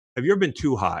Have you ever been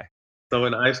too high? So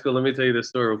in high school, let me tell you this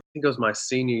story. I think it was my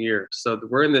senior year. So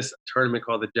we're in this tournament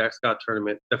called the Jack Scott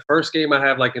Tournament. The first game I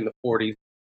have like in the 40s.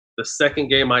 The second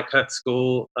game I cut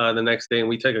school the next day, and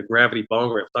we take a gravity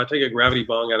bong rip. So I take a gravity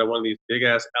bong out of one of these big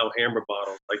ass Alhambra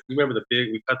bottles. Like you remember the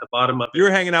big? We cut the bottom of it. You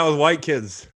were hanging out with white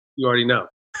kids. You already know.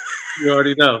 You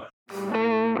already know.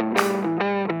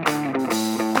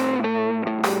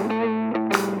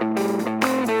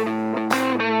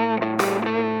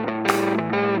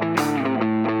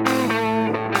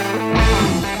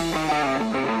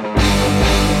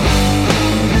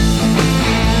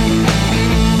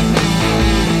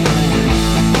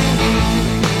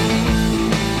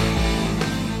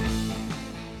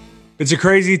 It's a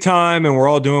crazy time, and we're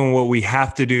all doing what we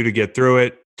have to do to get through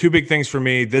it. Two big things for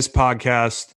me, this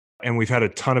podcast, and we've had a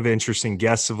ton of interesting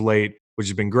guests of late, which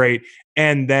has been great.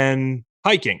 And then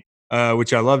hiking,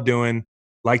 which I love doing.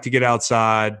 Like to get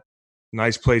outside.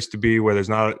 Nice place to be where there's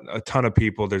not a ton of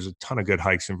people. There's a ton of good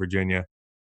hikes in Virginia.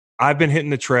 I've been hitting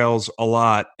the trails a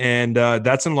lot, and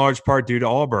that's in large part due to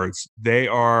Allbirds. They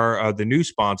are the new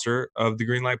sponsor of the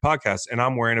Green Light Podcast, and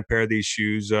I'm wearing a pair of these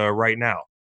shoes right now.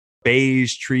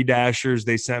 Beige tree dashers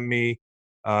they sent me.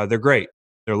 They're great.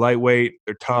 They're lightweight,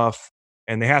 they're tough,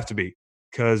 and they have to be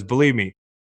because believe me,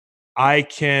 I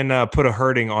can put a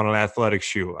hurting on an athletic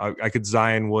shoe. I could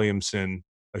Zion Williamson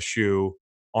a shoe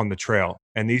on the trail,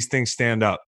 and these things stand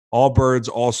up. Allbirds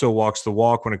also walks the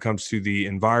walk when it comes to the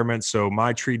environment. So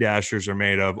my tree dashers are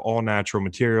made of all natural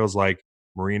materials like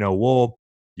merino wool,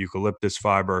 eucalyptus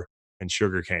fiber, and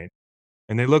sugarcane,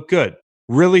 and they look good.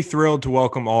 Really thrilled to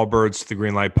welcome Allbirds to the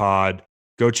Greenlight Pod.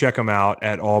 Go check them out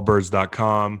at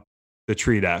allbirds.com, the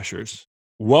Tree Dashers.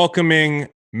 Welcoming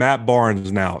Matt Barnes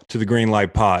now to the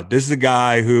Greenlight Pod. This is a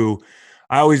guy who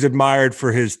I always admired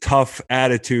for his tough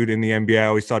attitude in the NBA. I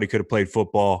always thought he could have played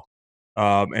football.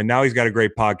 And now he's got a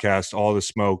great podcast, All the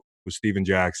Smoke with Steven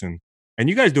Jackson. And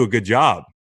you guys do a good job.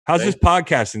 How's this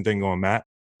podcasting thing going, Matt?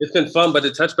 It's been fun, but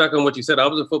to touch back on what you said, I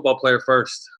was a football player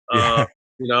first. Yeah.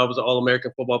 I was an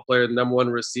All-American football player, number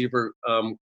one receiver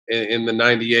in the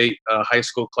 98 high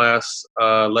school class,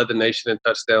 led the nation in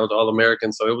touchdowns,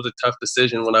 All-American. So it was a tough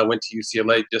decision when I went to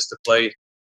UCLA just to play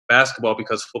basketball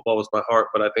because football was my heart.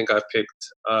 But I think I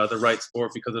picked the right sport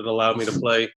because it allowed me to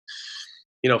play,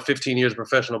 15 years of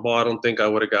professional ball. I don't think I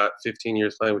would have got 15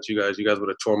 years playing with you guys. You guys would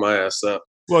have tore my ass up.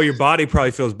 Well, your body probably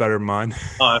feels better than mine.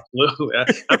 Oh,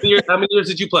 absolutely. How many years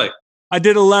did you play? I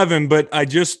did 11, but I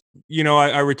just,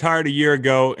 I retired a year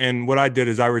ago. And what I did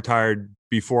is I retired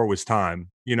before it was time.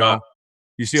 Wow.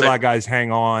 You see a lot of guys hang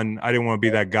on. I didn't want to be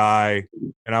that guy.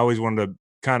 And I always wanted to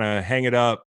kind of hang it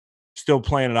up, still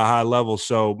playing at a high level.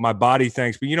 So my body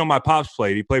thanks. But, my pops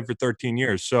played. He played for 13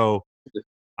 years. So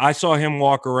I saw him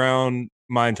walk around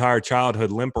my entire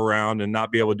childhood, limp around and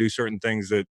not be able to do certain things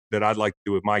that I'd like to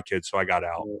do with my kids. So I got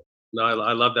out. No,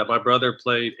 I love that. My brother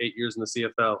played 8 years in the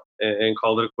CFL and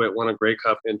called it a quit, won a Grey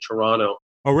Cup in Toronto.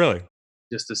 Oh, really?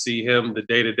 Just to see him the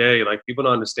day-to-day. Like, people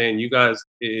don't understand. You guys,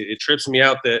 it trips me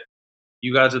out that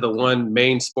you guys are the one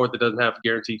main sport that doesn't have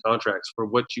guaranteed contracts. For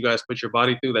what you guys put your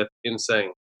body through, that's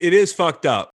insane. It is fucked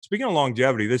up. Speaking of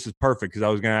longevity, this is perfect because I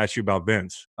was going to ask you about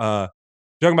Vince. Talking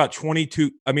about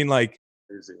 22,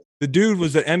 Crazy. The dude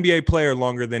was an NBA player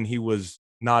longer than he was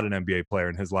not an NBA player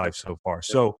in his life so far.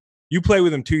 So you play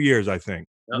with him 2 years, I think.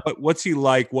 Yep. What's he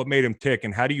like? What made him tick?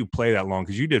 And how do you play that long?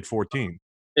 Because you did 14.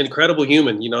 Incredible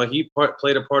human. He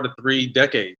played a part of 3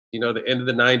 decades. The end of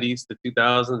the 90s, the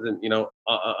 2000s, and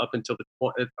up until the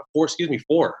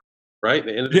 4. Right?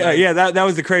 The end of the 90s. That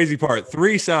was the crazy part.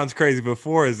 3 sounds crazy, but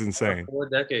 4 is insane. 4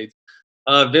 decades.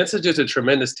 Vince is just a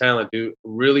tremendous talent, dude.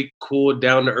 Really cool,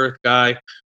 down to earth guy.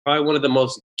 Probably one of the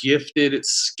most gifted,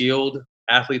 skilled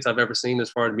athletes I've ever seen as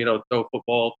far as, throw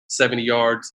football 70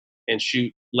 yards and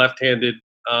shoot left-handed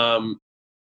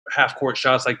half-court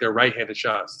shots like they're right-handed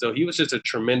shots. So he was just a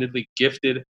tremendously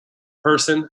gifted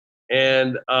person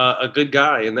and a good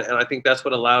guy. And I think that's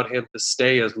what allowed him to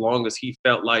stay as long as he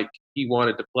felt like he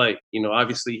wanted to play.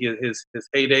 Obviously his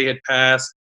heyday had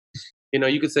passed.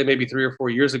 You could say maybe 3 or 4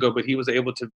 years ago, but he was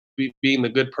able to, being the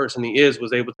good person he is,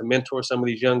 was able to mentor some of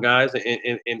these young guys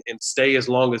and stay as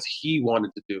long as he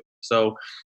wanted to do. So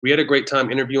we had a great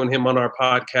time interviewing him on our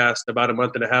podcast about a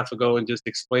month and a half ago and just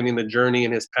explaining the journey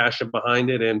and his passion behind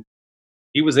it. And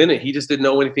he was in it. He just didn't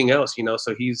know anything else,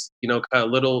 so he's, kind of a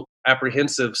little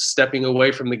apprehensive stepping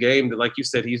away from the game. That, like you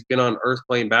said, he's been on earth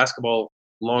playing basketball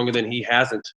longer than he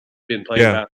hasn't been playing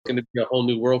basketball. It's going to be a whole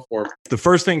new world for him. The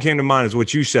first thing came to mind is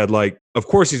what you said. Like, of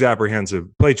course he's apprehensive.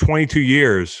 Played 22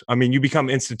 years. I mean, you become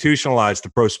institutionalized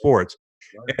to pro sports.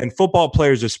 Right. And football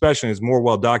players especially is more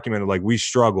well documented. Like, we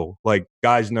struggle. Like,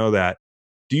 guys know that.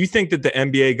 Do you think that the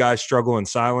NBA guys struggle in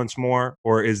silence more,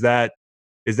 or is that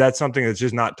something that's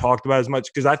just not talked about as much?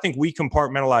 Because I think we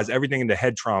compartmentalize everything into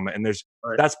head trauma, and Right.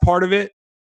 that's part of it.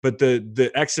 But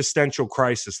the existential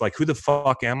crisis, like, who the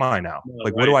fuck am I now? No,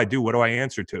 Like, what do right. I do? What do I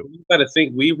answer to? You got to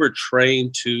think we were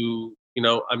trained to,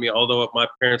 I mean, although my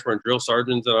parents weren't drill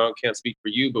sergeants, and I can't speak for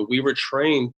you, but we were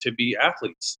trained to be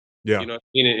athletes. Yeah.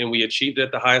 And we achieved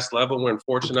at the highest level. We're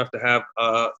fortunate enough to have,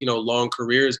 long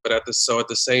careers. But at the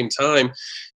same time,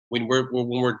 when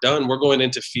we're done, we're going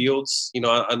into fields. And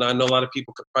I know a lot of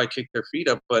people could probably kick their feet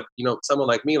up, but someone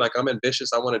like me, like I'm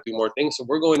ambitious, I want to do more things. So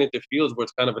we're going into fields where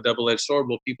it's kind of a double-edged sword.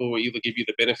 Where people will either give you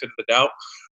the benefit of the doubt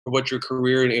for what your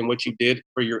career and what you did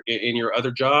for in your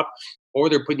other job, or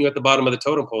they're putting you at the bottom of the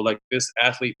totem pole. Like, this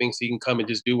athlete thinks he can come and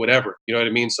just do whatever. You know what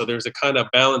I mean? So there's a kind of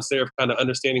balance there of kind of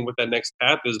understanding what that next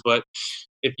path is. But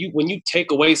when you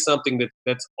take away something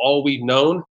that's all we've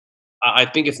known, I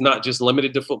think it's not just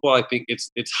limited to football. I think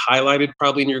it's highlighted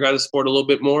probably in your guys' sport a little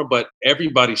bit more, but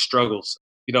everybody struggles.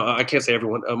 I can't say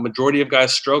everyone. A majority of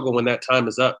guys struggle when that time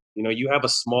is up. You have a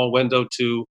small window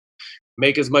to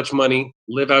make as much money,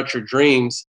 live out your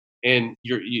dreams, and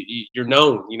you're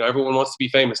known. Everyone wants to be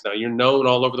famous now. You're known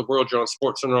all over the world. You're on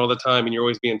Sports Center all the time, and you're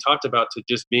always being talked about to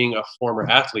just being a former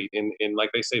athlete. And like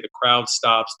they say, the crowd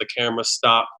stops, the cameras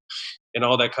stop, and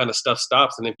all that kind of stuff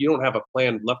stops. And if you don't have a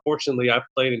plan, fortunately, I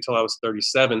played until I was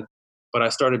 37, but I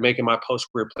started making my post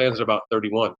career plans at about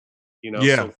 31.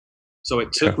 Yeah. So it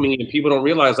Yeah. took me, and people don't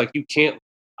realize, like, you can't.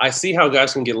 I see how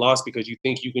guys can get lost because you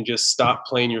think you can just stop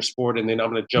playing your sport and then I'm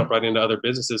going to jump right into other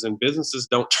businesses, and businesses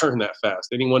don't turn that fast.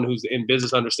 Anyone who's in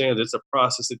business understands it's a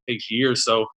process. It takes years.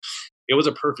 So it was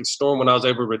a perfect storm when I was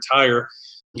able to retire.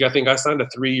 I think I signed a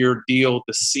 3-year deal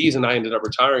the season I ended up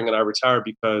retiring, and I retired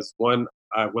because, one,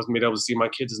 I wasn't able to see my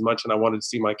kids as much and I wanted to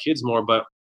see my kids more, but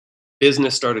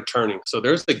business started turning. So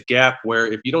there's the gap where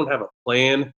if you don't have a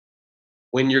plan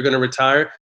when you're going to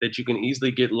retire, that you can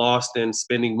easily get lost in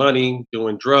spending money,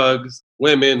 doing drugs,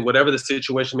 women, whatever the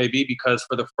situation may be, because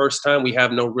for the first time, we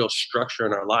have no real structure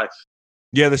in our life.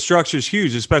 Yeah, the structure is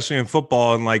huge, especially in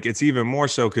football, and like it's even more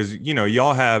so because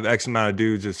y'all have X amount of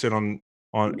dudes that sit on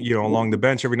along the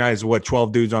bench every night. Is what,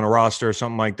 12 dudes on a roster or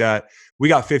something like that. We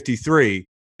got 53,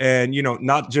 and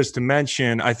not just to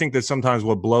mention, I think that sometimes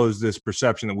what blows this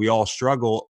perception that we all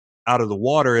struggle out of the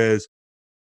water is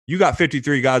you got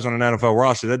 53 guys on an NFL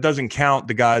roster. That doesn't count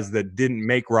the guys that didn't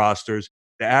make rosters.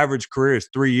 The average career is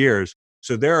 3 years.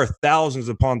 So there are thousands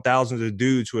upon thousands of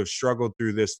dudes who have struggled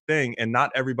through this thing, and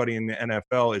not everybody in the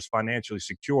NFL is financially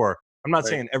secure. I'm not Right.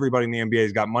 saying everybody in the NBA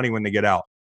has got money when they get out,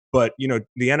 but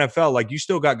the NFL, like, you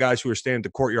still got guys who are staying at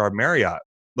the Courtyard Marriott.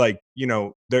 Like,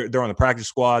 they're on the practice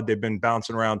squad. They've been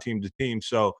bouncing around team to team.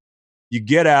 So you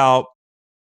get out,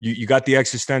 you got the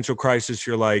existential crisis.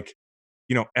 You're like,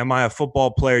 am I a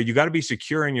football player? You got to be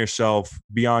secure in yourself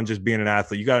beyond just being an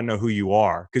athlete. You got to know who you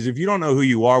are. Because if you don't know who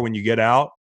you are when you get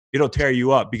out, it'll tear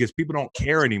you up because people don't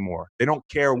care anymore. They don't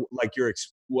care like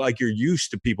you're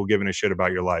used to people giving a shit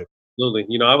about your life.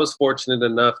 Absolutely. I was fortunate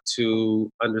enough to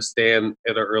understand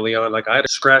at early on, like, I had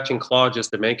to scratch and claw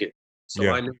just to make it. So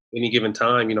Yeah. I knew any given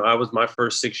time, I was my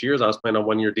first 6 years, I was playing on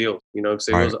 1-year deals, so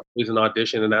it Right. was always an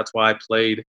audition. And that's why I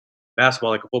played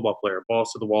basketball like a football player,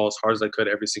 balls to the wall as hard as I could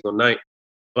every single night.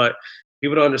 But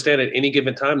people don't understand at any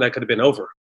given time that could have been over at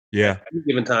Yeah. any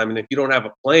given time. And if you don't have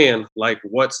a plan, like,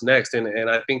 what's next? And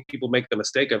I think people make the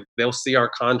mistake of, they'll see our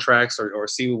contracts or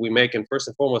see what we make. And first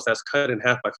and foremost, that's cut in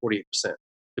half by 48%,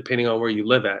 depending on where you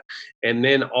live at. And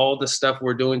then all the stuff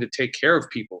we're doing to take care of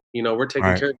people, we're taking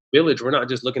Right. care of the village. We're not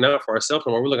just looking out for ourselves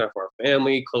anymore. We're looking out for our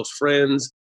family, close friends,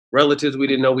 relatives we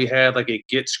didn't know we had. Like, it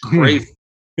gets crazy.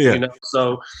 Yeah.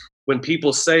 So when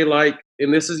people say, like,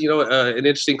 and this is an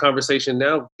interesting conversation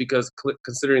now, because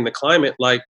considering the climate,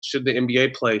 like, should the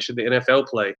NBA play, should the NFL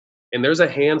play? And there's a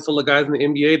handful of guys in the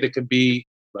NBA that could be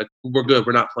like, we're good,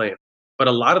 we're not playing. But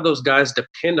a lot of those guys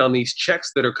depend on these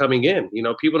checks that are coming in.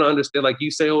 People don't understand, like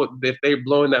you say, oh, if they're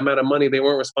blowing that amount of money, they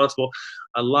weren't responsible.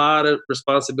 A lot of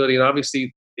responsibility, and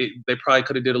obviously they probably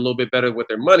could have did a little bit better with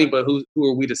their money, but who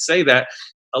are we to say that?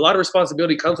 A lot of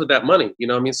responsibility comes with that money.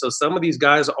 What I mean? So some of these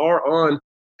guys are on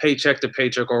paycheck to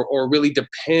paycheck, or really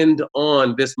depend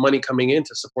on this money coming in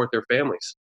to support their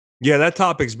families. Yeah, that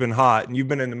topic's been hot, and you've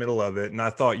been in the middle of it. And I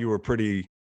thought you were pretty.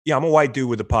 Yeah, I'm a white dude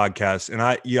with a podcast, and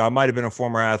I might have been a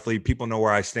former athlete. People know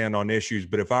where I stand on issues.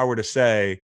 But if I were to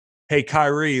say, "Hey,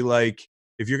 Kyrie, like,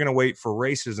 if you're gonna wait for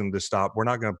racism to stop, we're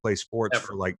not gonna play sports Ever.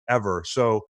 for like ever."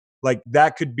 So, like,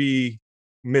 that could be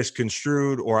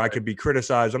misconstrued, or I Right. could be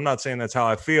criticized. I'm not saying that's how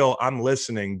I feel. I'm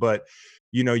listening, but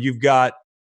you've got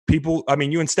people. I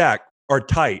mean, you and Stack are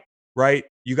tight, right?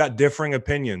 You got differing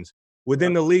opinions.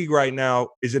 within the league right now,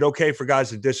 is it okay for guys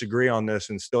to disagree on this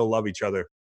and still love each other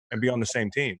and be on the same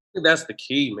team? That's the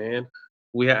key, man.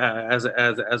 As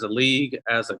a league,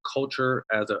 as a culture,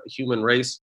 as a human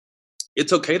race,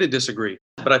 it's okay to disagree.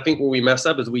 But I think where we mess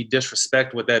up is we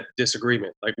disrespect with that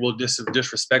disagreement. Like we'll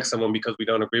disrespect someone because we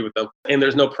don't agree with them. And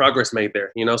there's no progress made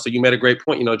there, you know? So you made a great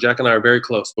point. You know, Jack and I are very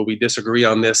close, but we disagree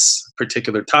on this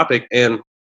particular topic. And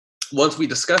once we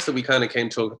discussed it, we kind of came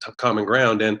to a common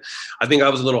ground. And I think I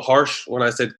was a little harsh when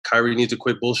I said Kyrie needs to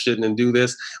quit bullshitting and do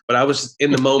this. But I was just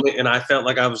in the moment, and I felt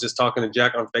like I was just talking to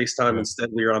Jack on FaceTime. Yeah. Instead,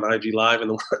 we were on IG Live, and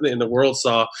the world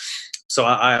saw. So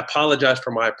I apologize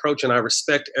for my approach, and I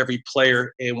respect every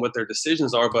player and what their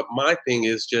decisions are. But my thing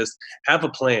is just have a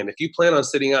plan. If you plan on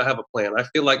sitting out, have a plan. I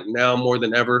feel like now more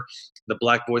than ever, the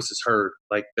black voice is heard.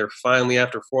 Like they're finally,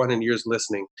 after 400 years,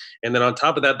 listening. And then on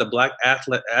top of that, the black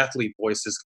athlete voice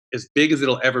is as big as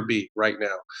it'll ever be right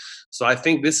now. So I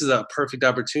think this is a perfect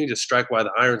opportunity to strike while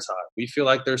the iron's hot. We feel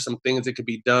like there's some things that could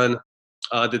be done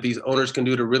that these owners can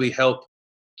do to really help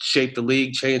shape the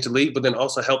league, change the league, but then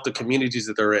also help the communities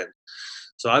that they're in.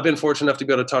 So I've been fortunate enough to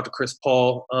be able to talk to Chris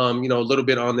Paul, you know, a little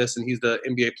bit on this, and he's the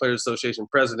NBA Players Association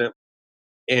president.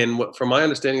 And from my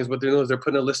understanding, is what they're doing is they're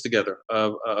putting a list together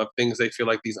of things they feel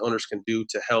like these owners can do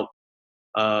to help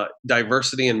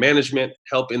diversity and management,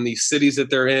 help in these cities that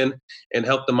they're in, and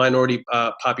help the minority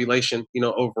population, you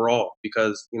know, overall.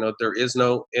 Because you know there is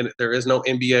no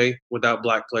NBA without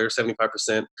black players,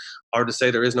 75%. Hard to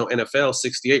say there is no NFL,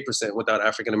 68% without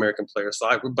African American players.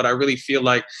 But I really feel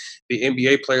like the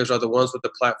NBA players are the ones with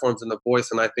the platforms and the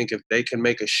voice, and I think if they can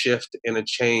make a shift and a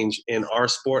change in our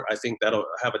sport, I think that'll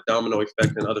have a domino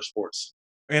effect in other sports.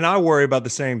 And I worry about the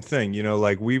same thing,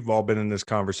 like we've all been in this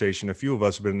conversation. A few of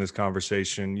us have been in this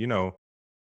conversation,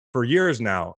 for years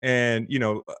now. And,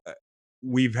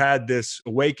 we've had this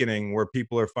awakening where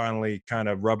people are finally kind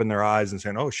of rubbing their eyes and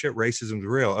saying, oh shit, racism's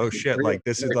real. Oh shit, like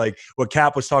this is like what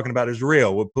Cap was talking about is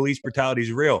real. What police brutality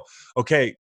is real.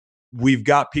 Okay, we've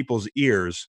got people's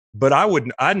ears. But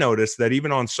I noticed that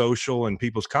even on social and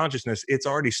people's consciousness, it's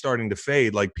already starting to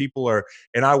fade. Like people are,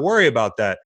 and I worry about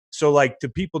that. So like to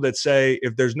people that say,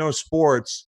 if there's no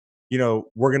sports,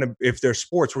 if there's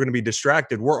sports, we're going to be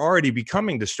distracted. We're already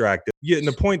becoming distracted. Yeah, and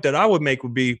the point that I would make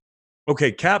would be,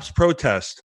 okay, Cap's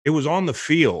protest, it was on the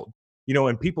field,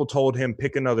 and people told him,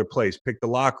 pick another place, pick the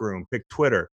locker room, pick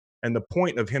Twitter. And the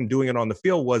point of him doing it on the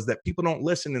field was that people don't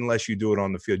listen unless you do it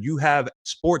on the field. You have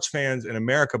sports fans in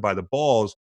America by the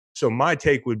balls. So my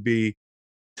take would be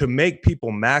to make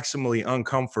people maximally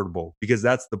uncomfortable, because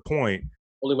that's the point.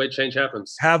 Only way change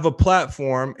happens. Have a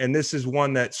platform. And this is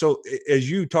one that, so as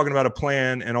you talking about a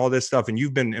plan and all this stuff, and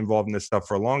you've been involved in this stuff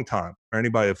for a long time, or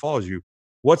anybody that follows you,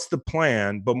 what's the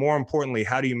plan? But more importantly,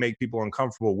 how do you make people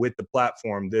uncomfortable with the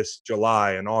platform this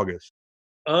July and August?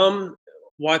 Well,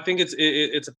 I think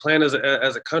it's a plan as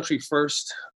a country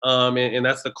first, and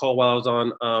that's the call while I was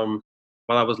on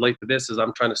while I was late for this is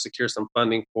I'm trying to secure some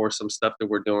funding for some stuff that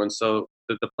we're doing. So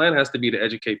the plan has to be to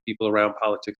educate people around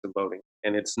politics and voting,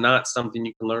 and it's not something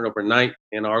you can learn overnight.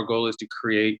 And our goal is to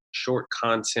create short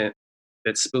content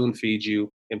that spoon feeds you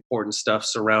important stuff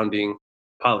surrounding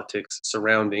politics,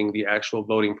 surrounding the actual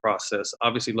voting process.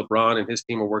 Obviously, LeBron and his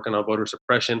team are working on voter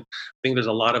suppression. I think there's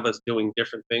a lot of us doing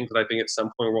different things, but I think at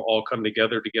some point we'll all come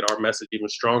together to get our message even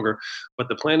stronger. But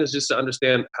the plan is just to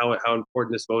understand how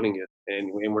important this voting is.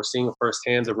 And we're seeing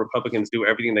firsthand that Republicans do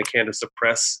everything they can to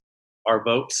suppress our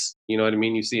votes. You know what I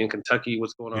mean? You see in Kentucky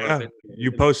what's going on. Yeah,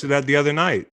 you posted that the other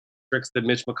night. Tricks that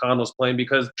Mitch McConnell's playing,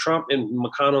 because Trump and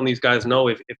McConnell and these guys know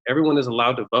if everyone is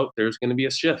allowed to vote, there's going to be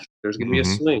a shift. There's going to be a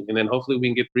swing. And then hopefully we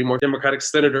can get 3 more Democratic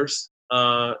senators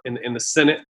in the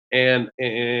Senate and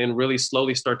really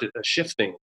slowly start to shift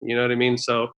things. You know what I mean?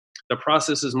 So the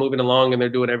process is moving along and they're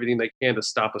doing everything they can to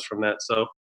stop us from that. So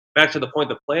back to the point,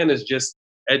 the plan is just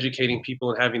educating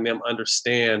people and having them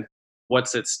understand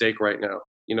what's at stake right now.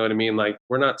 You know what I mean? Like,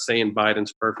 we're not saying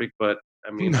Biden's perfect, but I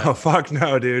mean, no, fuck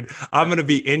no, dude. I'm going to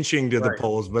be inching to the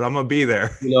polls, but I'm going to be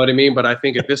there. You know what I mean? But I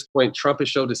think at this point, Trump has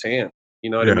showed his hand.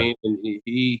 You know what I mean? And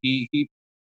he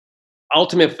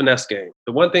ultimate finesse game.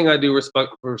 The one thing I do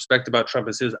respect about Trump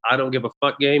is his I don't give a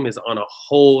fuck game is on a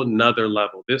whole nother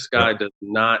level. This guy does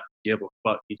not give a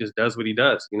fuck. He just does what he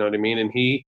does. You know what I mean? And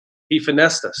he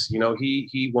finessed us. You know,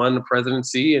 he won the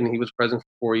presidency and he was president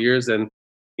for 4 years. And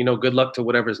good luck to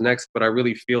whatever's next. But I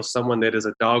really feel someone that is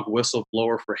a dog whistle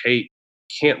blower for hate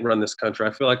can't run this country.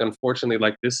 I feel like, unfortunately,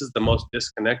 like this is the most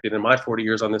disconnected in my 40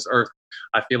 years on this earth.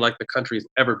 I feel like the country's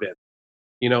ever been,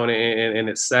 and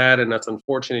it's sad and that's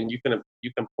unfortunate. And you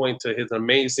can point to his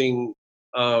amazing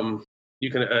You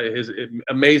can his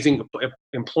amazing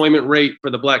employment rate for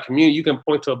the Black community. You can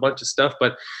point to a bunch of stuff,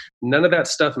 but none of that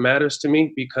stuff matters to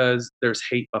me because there's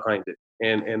hate behind it,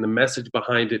 and the message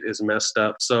behind it is messed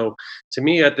up. So to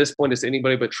me, at this point, it's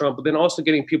anybody but Trump. But then also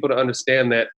getting people to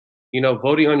understand that,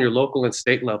 voting on your local and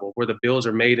state level where the bills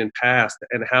are made and passed,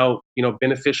 and how,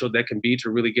 beneficial that can be to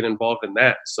really get involved in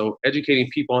that. So educating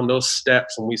people on those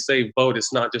steps. When we say vote,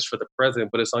 it's not just for the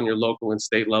president, but it's on your local and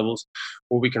state levels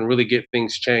where we can really get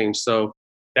things changed. So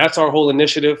that's our whole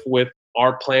initiative with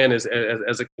our plan as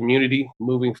a community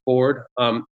moving forward.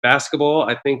 Basketball,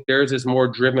 I think theirs is more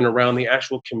driven around the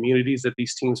actual communities that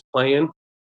these teams play in,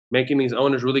 making these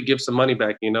owners really give some money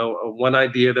back. One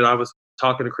idea that I was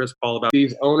talking to Chris Paul about,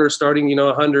 these owners starting,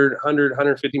 $150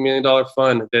 million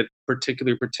fund that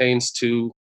particularly pertains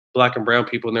to Black and brown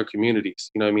people in their communities.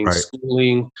 Right.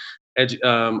 Schooling,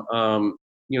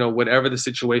 whatever the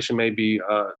situation may be,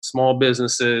 small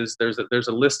businesses. There's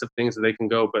a list of things that they can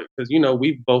go, but because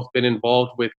we've both been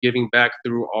involved with giving back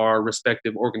through our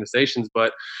respective organizations,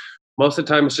 but most of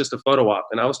the time it's just a photo op.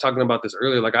 And I was talking about this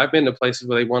earlier. Like, I've been to places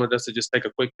where they wanted us to just take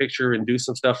a quick picture and do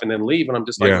some stuff and then leave. And I'm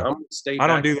just like, I'm gonna stay I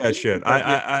don't back. do that shit.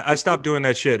 I stopped doing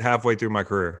that shit halfway through my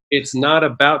career. It's not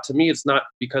about, to me, it's not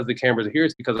because the cameras are here.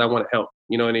 It's because I want to help.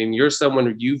 You know what I mean? You're someone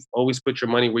who, you've always put your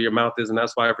money where your mouth is. And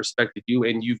that's why I've respected you.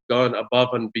 And you've gone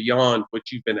above and beyond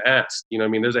what you've been asked. You know what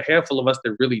I mean? There's a handful of us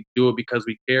that really do it because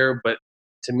we care. But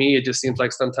to me, it just seems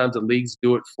like sometimes the leagues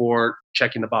do it for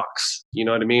checking the box. You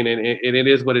know what I mean? And it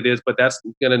is what it is, but that's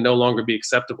going to no longer be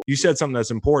acceptable. You said something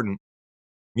that's important.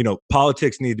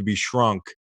 Politics need to be shrunk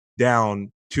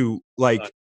down to,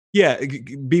 like,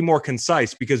 be more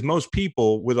concise, because most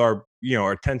people with our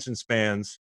attention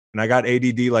spans, and I got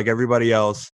ADD like everybody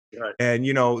else. Right. And,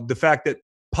 the fact that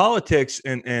politics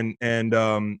and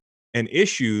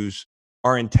issues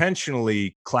are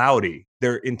intentionally cloudy.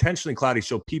 They're intentionally cloudy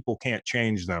so people can't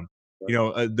change them.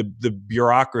 The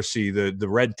bureaucracy, the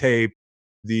red tape,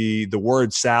 the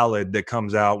word salad that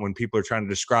comes out when people are trying to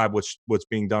describe what's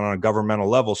being done on a governmental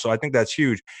level. So I think that's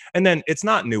huge. And then it's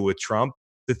not new with Trump.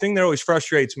 The thing that always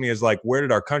frustrates me is, like, where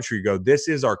did our country go? This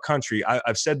is our country.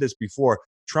 I've said this before.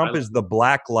 Trump is the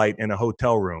black light in a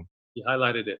hotel room. You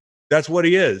highlighted it. That's what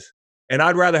he is. And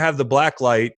I'd rather have the black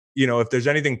light. If there's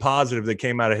anything positive that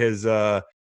came out of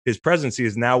his presidency,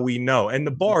 is now we know. And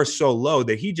the bar is so low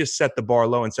that he just set the bar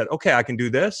low and said, okay, I can do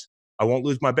this. I won't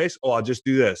lose my base. Oh, I'll just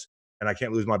do this. And I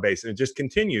can't lose my base. And it just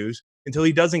continues until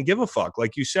he doesn't give a fuck.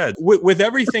 Like you said, with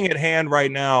everything at hand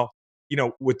right now,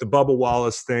 with the Bubba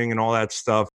Wallace thing and all that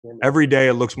stuff, every day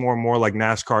it looks more and more like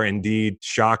NASCAR indeed.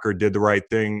 Shocker did the right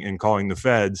thing in calling the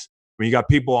feds. I mean, you got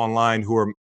people online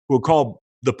who call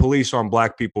the police on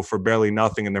black people for barely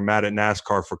nothing, and they're mad at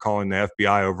NASCAR for calling the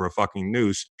FBI over a fucking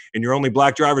noose in your only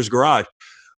black driver's garage.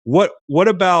 What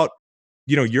about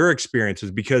your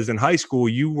experiences? Because in high school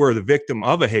you were the victim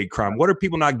of a hate crime. What are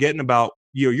people not getting about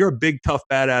you're a big, tough,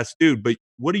 badass dude, but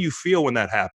what do you feel when that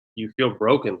happens? You feel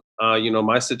broken.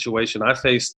 My situation, I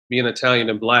faced being Italian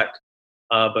and black,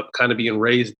 but kind of being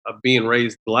raised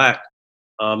black.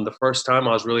 The first time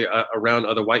I was really around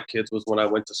other white kids was when I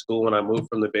went to school, when I moved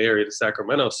from the Bay Area to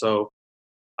Sacramento. So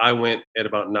I went at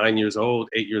about 8 years old,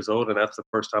 and that's the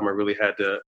first time I really had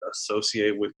to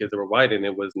associate with kids that were white, and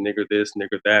it was nigger this,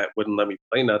 nigger that, wouldn't let me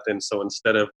play nothing. So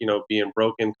instead of, being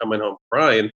broken, coming home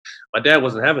crying, my dad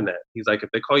wasn't having that. He's like, if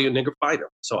they call you a nigger, fight them.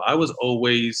 So I was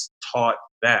always taught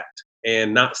that,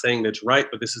 and not saying that's right,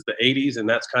 but this is the 80s, and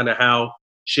that's kind of how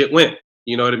shit went.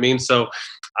 You know what I mean? So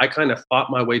I kind of fought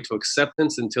my way to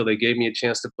acceptance until they gave me a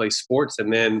chance to play sports.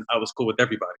 And then I was cool with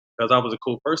everybody because I was a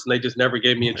cool person. They just never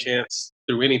gave me a chance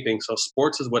through anything. So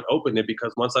sports is what opened it,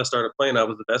 because once I started playing, I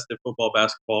was the best at football,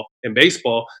 basketball, and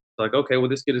baseball. Like, okay, well,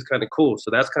 this kid is kind of cool.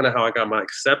 So that's kind of how I got my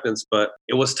acceptance. But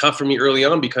it was tough for me early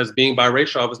on because being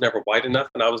biracial, I was never white enough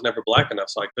and I was never black enough.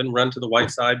 So I couldn't run to the white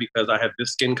side because I had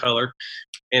this skin color.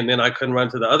 And then I couldn't run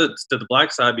to the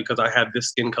black side because I had this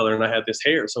skin color and I had this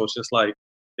hair. So it's just like,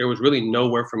 there was really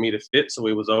nowhere for me to fit. So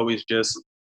it was always just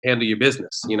handle your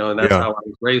business, and that's how I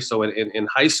was raised. So in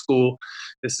high school,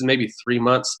 this is maybe 3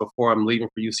 months before I'm leaving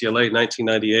for UCLA,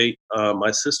 1998.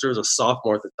 My sister is a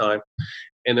sophomore at the time.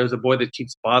 And there's a boy that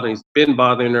keeps bothering. He's been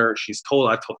bothering her. She told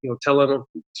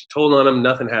on him,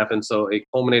 nothing happened. So it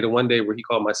culminated one day where he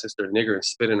called my sister a nigger and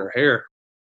spit in her hair.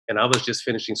 And I was just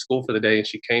finishing school for the day, and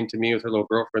she came to me with her little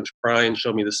girlfriend crying,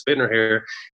 showed me the spit in her hair,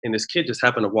 and this kid just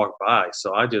happened to walk by.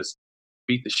 So I just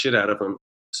beat the shit out of him.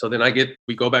 So then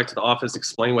we go back to the office,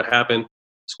 explain what happened.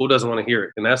 School doesn't want to hear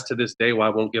it. And that's to this day why I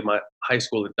won't give my high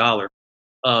school $1.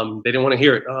 They didn't want to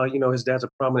hear it. His dad's a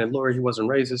prominent lawyer. He wasn't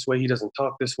raised this way. He doesn't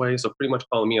talk this way. So pretty much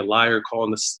calling me a liar,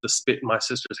 calling the spit in my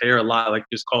sister's hair a lie, like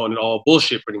just calling it all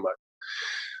bullshit pretty much.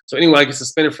 So anyway, I get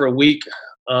suspended for a week.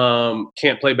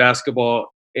 Can't play basketball.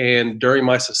 And during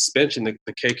my suspension,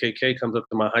 the KKK comes up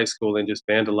to my high school and just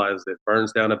vandalizes it,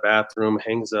 burns down a bathroom,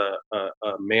 hangs a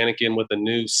mannequin with a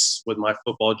noose with my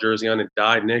football jersey on it,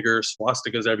 died nigger,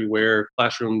 swastikas everywhere,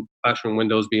 classroom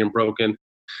windows being broken.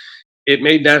 It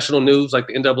made national news. Like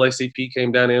the NAACP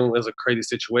came down in. It was a crazy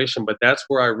situation. But that's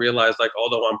where I realized, like,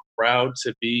 although I'm proud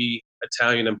to be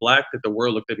Italian and black, that the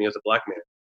world looked at me as a black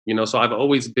man. So I've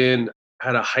always been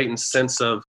had a heightened sense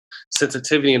of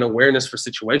sensitivity and awareness for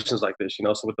situations like this.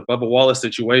 So with the Bubba Wallace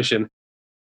situation,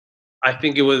 I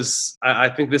think it was. I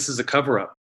think this is a cover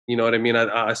up. You know what I mean?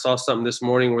 I saw something this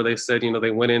morning where they said, they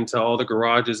went into all the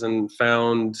garages and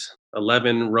found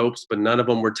 11 ropes, but none of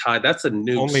them were tied. That's a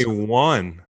Only noose.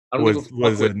 one I don't give a fuck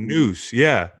was a with noose.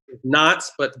 Yeah.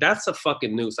 knots, but that's a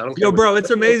fucking noose. I don't care. Yo, bro, it's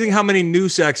amazing how many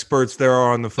noose experts there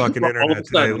are on the fucking All of internet a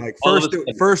today. sudden, Like all of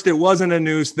a first sudden, it wasn't a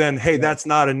noose, then hey, yeah, that's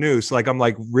not a noose. Like I'm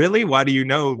like, really? Why do you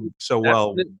know so that's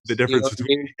well it. the You know difference what I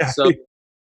between mean? So,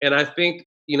 and I think,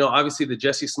 obviously the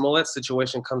Jesse Smollett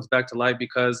situation comes back to light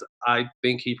because I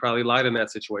think he probably lied in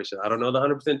that situation. I don't know the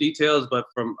 100% details, but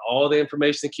from all the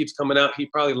information that keeps coming out, he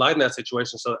probably lied in that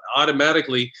situation. So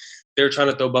automatically, they're trying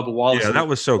to throw Bubba Wallace Yeah, in. that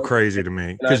was so crazy to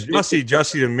me. And I Because think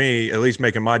Jussie to me, at least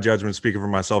making my judgment, speaking for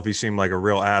myself, he seemed like a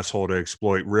real asshole to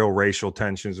exploit real racial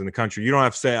tensions in the country. You don't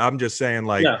have to say. I'm just saying,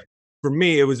 like, yeah, for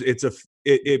me,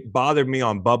 it bothered me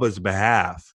on Bubba's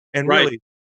behalf, and right. really,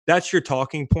 that's your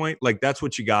talking point. Like, that's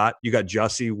what you got. You got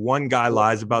Jussie. One guy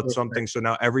lies about something, so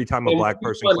now every time a And black people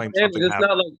person claims understand something it.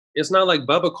 happened, It's not like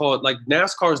Bubba called. Like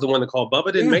NASCAR is the one that called. Bubba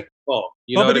didn't yeah, make the call.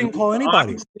 You know Bubba what I didn't mean? call So anybody.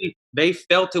 obviously, they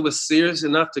felt it was serious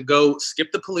enough to go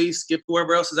skip the police, skip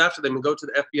whoever else is after them, and go to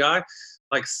the FBI.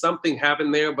 Like something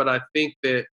happened there, but I think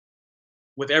that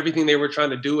with everything they were trying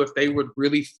to do, if they would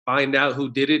really find out who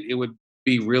did it, it would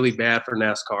be really bad for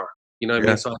NASCAR. You know what I mean?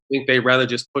 Yeah, So I think they'd rather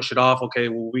just push it off. Okay,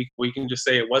 well, we can just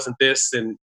say it wasn't this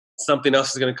and something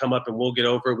else is going to come up and we'll get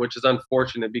over it, which is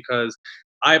unfortunate because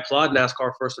I applaud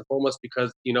NASCAR first and foremost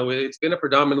because, it's been a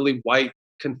predominantly white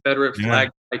Confederate yeah. flag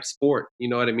type sport. You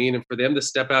know what I mean? And for them to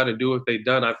step out and do what they've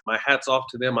done, my hat's off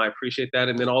to them. I appreciate that.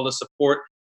 And then all the support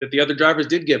that the other drivers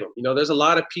did give him. There's a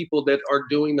lot of people that are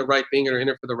doing the right thing and are in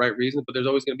it for the right reason, but there's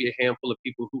always going to be a handful of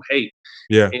people who hate.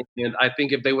 Yeah. And I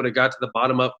think if they would have got to the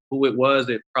bottom of who it was,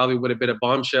 it probably would have been a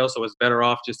bombshell. So it's better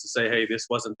off just to say, hey, this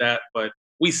wasn't that, but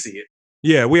we see it.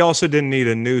 Yeah, we also didn't need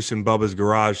a noose in Bubba's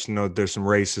garage to know that there's some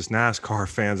racist NASCAR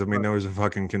fans. I mean, Right. there was a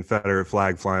fucking Confederate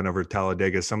flag flying over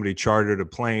Talladega. Somebody chartered a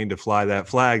plane to fly that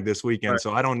flag this weekend. Right.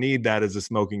 So I don't need that as a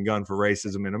smoking gun for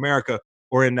racism in America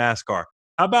or in NASCAR.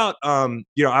 How about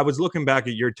I was looking back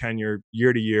at your tenure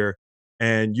year to year,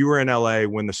 and you were in LA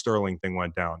when the Sterling thing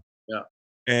went down. Yeah.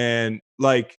 And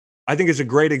like I think it's a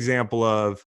great example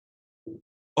of,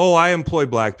 oh, I employ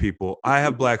black people. I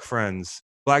have black friends.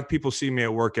 Black people see me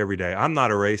at work every day. I'm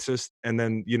not a racist. And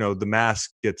then, the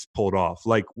mask gets pulled off.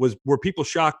 Like, were people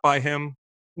shocked by him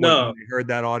when No, they heard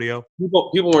that audio?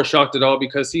 people weren't shocked at all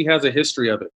because he has a history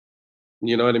of it.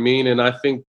 You know what I mean? And I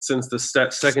think since the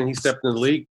second he stepped in the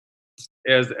league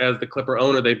as the Clipper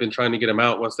owner, they've been trying to get him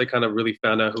out once they kind of really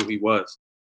found out who he was.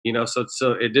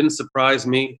 So it didn't surprise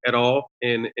me at all.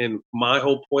 And my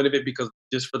whole point of it, because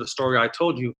just for the story I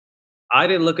told you, I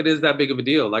didn't look at it as that big of a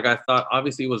deal. Like I thought,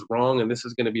 obviously, it was wrong, and this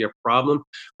is going to be a problem.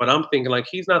 But I'm thinking, like,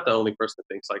 he's not the only person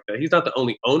that thinks like that. He's not the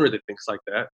only owner that thinks like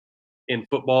that in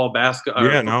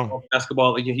Yeah, no.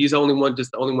 basketball. Like, he's the only one,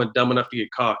 just the only one dumb enough to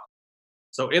get caught.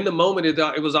 So in the moment,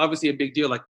 it was obviously a big deal.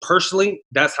 Like personally,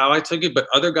 that's how I took it. But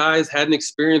other guys hadn't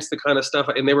experienced the kind of stuff,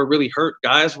 and they were really hurt.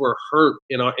 Guys were hurt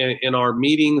in our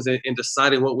meetings and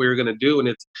deciding what we were going to do. And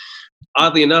it's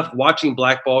oddly enough, watching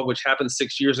blackball, which happened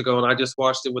 6 years ago, and I just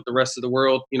watched it with the rest of the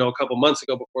world, a couple months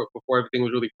ago before everything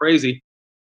was really crazy.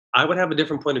 I would have a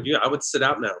different point of view. I would sit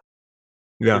out now.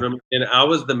 You Yeah. know what I mean? And I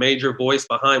was the major voice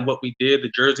behind what we did, the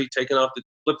jersey,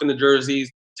 flipping the jerseys,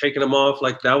 taking them off.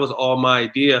 Like that was all my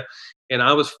idea. And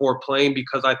I was for playing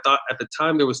because I thought at the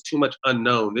time there was too much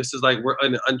unknown. This is like we're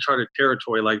in uncharted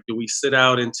territory. Like, do we sit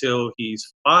out until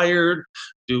he's fired?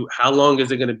 How long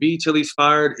is it going to be till he's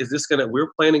fired?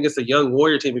 We're playing against a young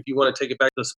Warrior team. If you want to take it back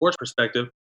to the sports perspective,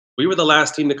 we were the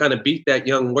last team to kind of beat that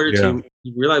young Warrior Yeah. team.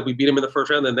 You realize we beat them in the first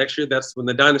round. The next year, that's when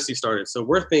the dynasty started. So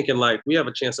we're thinking like we have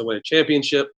a chance to win a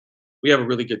championship. We have a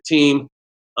really good team.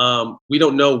 We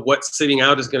don't know what sitting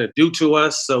out is going to do to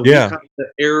us. So we Yeah. kind of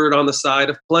erred on the side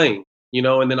of playing,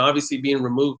 and then obviously being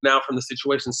removed now from the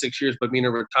situation 6 years, but being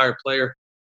a retired player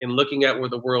and looking at where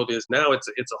the world is now, it's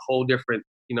a whole different,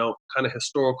 kind of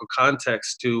historical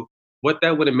context to what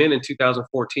that would have meant in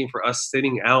 2014 for us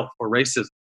sitting out for racism.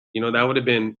 That would have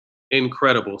been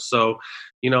incredible. So,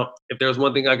 if there's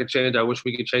one thing I could change, I wish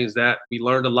we could change that. We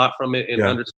learned a lot from it and Yeah.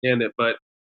 understand it, but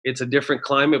it's a different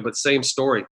climate, but same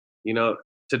story, you know,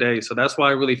 today. So that's why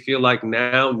I really feel like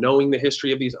now, knowing the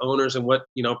history of these owners and what,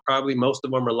 probably most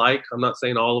of them are like, I'm not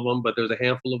saying all of them, but there's a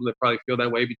handful of them that probably feel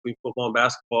that way between football and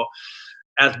basketball.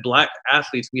 As black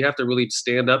athletes, we have to really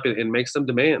stand up and make some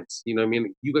demands. You know what I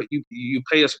mean? You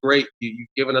pay us great, you've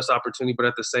given us opportunity, but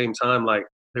at the same time, like,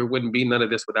 there wouldn't be none of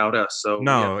this without us. So yeah.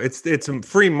 No, it's a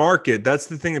free market. That's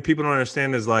the thing that people don't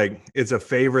understand is like it's a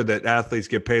favor that athletes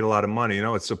get paid a lot of money.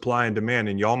 It's supply and demand,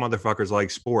 and y'all motherfuckers like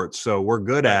sports, so we're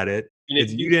good Right. at it. And if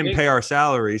It's you you didn't think, pay our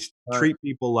salaries. right. Treat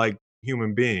people like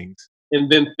human beings. And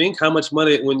then think how much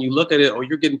money, when you look at it, oh,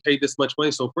 you're getting paid this much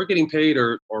money. So if we're getting paid,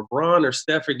 or Braun or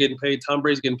Steph are getting paid, Tom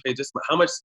Brady's getting paid this much, how much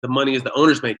the money is the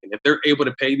owners making? If they're able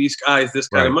to pay these guys this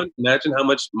kind of Right. money, imagine how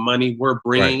much money we're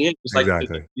bringing in.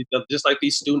 Exactly. Just like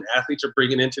these student athletes are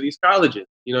bringing into these colleges.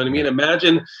 You know what I mean? Yeah.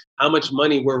 Imagine how much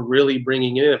money we're really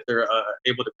bringing in if they're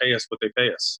able to pay us what they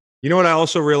pay us. You know what I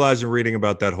also realized in reading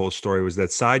about that whole story was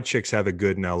that side chicks have it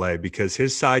good in LA because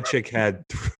his side chick had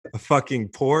a fucking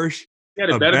Porsche, He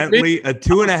had a it better than me. Bentley, a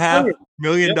 $2.5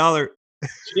 million. Yeah.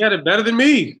 She had it better than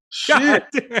me. Shit. God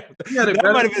damn. She had it That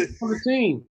better might than have been, on the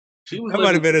team. She was that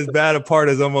might have living. been as bad a part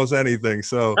as almost anything.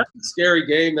 So That's a scary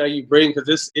game now you bring,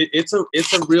 because it's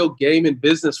a real game in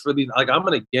business for these. Like, I'm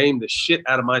gonna game the shit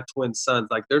out of my twin sons.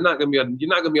 Like, you're not gonna be able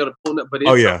to pull it, but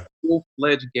it's a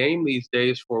full-fledged game these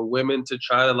days for women to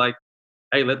try to, like,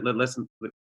 hey,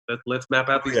 let's map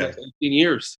out these next 18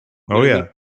 years. You know what I mean?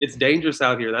 It's dangerous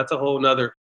out here. That's a whole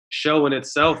nother show in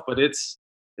itself, but it's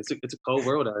a cold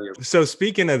world out here. So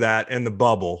speaking of that and the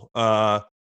bubble,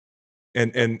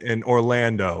 and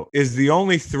Orlando, is the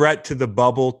only threat to the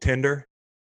bubble Tinder?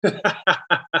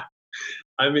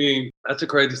 I mean, that's a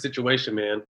crazy situation,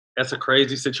 man. That's a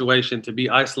crazy situation to be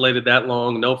isolated that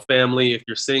long, no family. If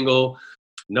you're single,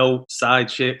 no side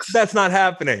chicks. That's not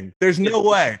happening. There's no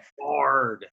way.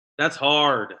 Hard. That's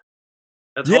hard.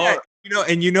 That's Yeah, hard.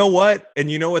 and you know what?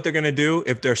 And you know what they're gonna do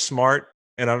if they're smart,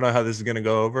 and I don't know how this is gonna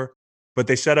go over, but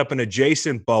they set up an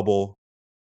adjacent bubble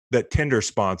that Tinder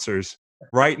sponsors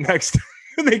right next to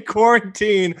they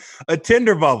quarantine a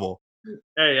Tinder bubble.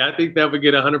 Hey, I think that would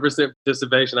get 100%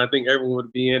 participation. I think everyone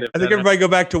would be in it. I think everybody go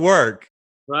back to work.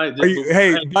 Right.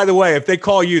 Hey, by the way, if they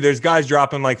call you, there's guys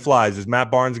dropping like flies. Is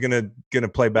Matt Barnes gonna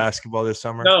play basketball this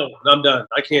summer? No, I'm done.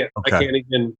 I can't. Okay. I can't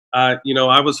even. I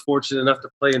was fortunate enough to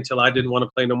play until I didn't want to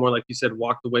play no more. Like you said,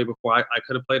 walked away before I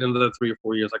could have played another 3 or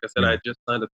 4 years. Like I said, I had just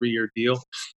signed a 3-year deal.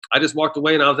 I just walked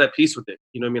away and I was at peace with it.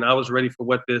 You know what I mean? I was ready for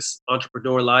what this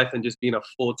entrepreneur life and just being a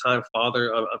full-time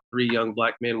father of 3 young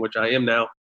black men, which I am now,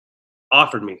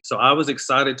 offered me. So I was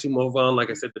excited to move on. Like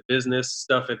I said, the business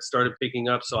stuff had started picking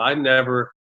up. So I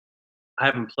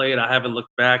haven't played. I haven't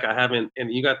looked back. I haven't.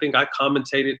 And you got to think, I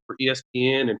commentated for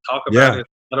ESPN and talk about it.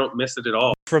 I don't miss it at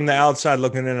all. From the outside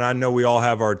looking in, I know we all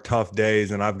have our tough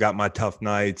days, and I've got my tough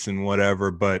nights and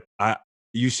whatever. But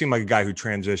you seem like a guy who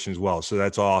transitions well, so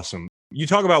that's awesome. You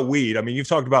talk about weed. I mean, you've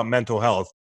talked about mental health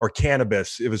or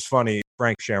cannabis. It was funny.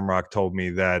 Frank Shamrock told me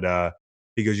that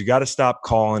he goes, "You got to stop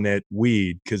calling it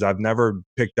weed because I've never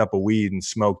picked up a weed and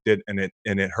smoked it, and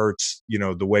it hurts.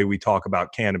 The way we talk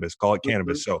about cannabis. Call it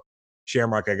cannabis." So,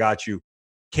 Shamrock, I got you.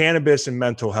 Cannabis and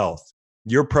mental health.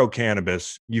 You're pro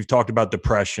cannabis. You've talked about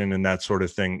depression and that sort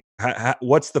of thing.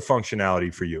 What's the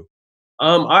functionality for you?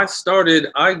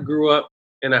 I grew up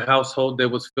in a household that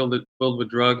was filled with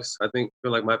drugs. Feel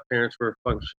like my parents were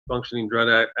functioning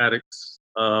drug addicts.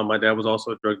 My dad was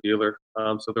also a drug dealer.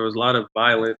 So there was a lot of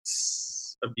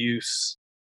violence, abuse,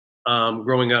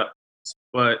 growing up.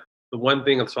 But the one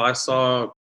thing, so I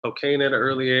saw cocaine at an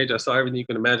early age. I saw everything you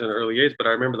can imagine at an early age. But I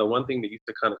remember the one thing that used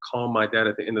to kind of calm my dad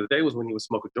at the end of the day was when he would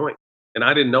smoke a joint. And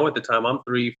I didn't know at the time. I'm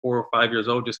 3, 4, or 5 years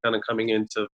old, just kind of coming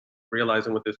into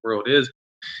realizing what this world is.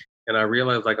 And I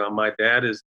realized, like, my dad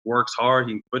works hard.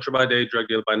 He butcher by day, drug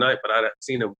dealer by night. But I'd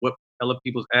seen him whip hella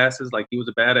people's asses. Like, he was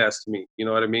a badass to me. You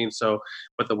know what I mean? So,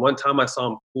 but the one time I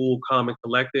saw him cool, calm, and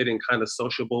collected and kind of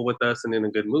sociable with us and in a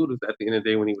good mood was at the end of the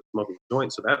day when he was smoking a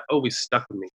joint. So that always stuck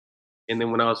with me. And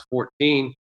then when I was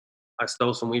 14, I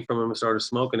stole some weed from him and started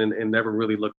smoking and never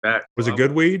really looked back. Was it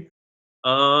good weed?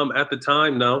 At the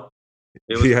time, no.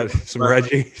 It was, he had some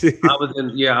Reggie. I was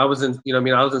in, I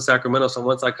was in Sacramento. So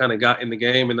once I kind of got in the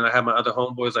game and then I had my other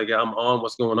homeboys like, yeah, I'm on,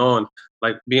 what's going on?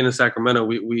 Like, being in Sacramento,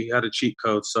 we had a cheat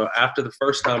code. So after the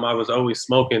first time, I was always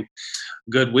smoking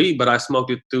good weed, but I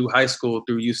smoked it through high school,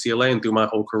 through UCLA, and through my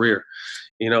whole career.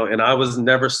 And I was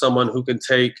never someone who could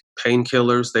take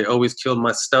painkillers. They always killed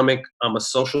my stomach. I'm a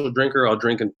social drinker. I'll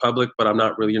drink in public, but you're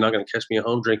not going to catch me at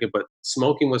home drinking. But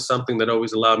smoking was something that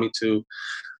always allowed me to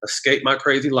escape my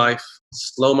crazy life,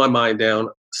 slow my mind down,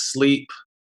 sleep,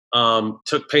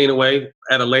 took pain away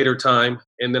at a later time,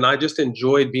 and then I just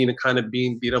enjoyed being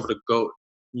able to go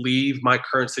leave my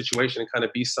current situation and kind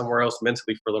of be somewhere else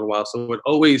mentally for a little while. So it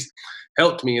always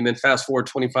helped me. And then fast forward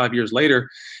 25 years later,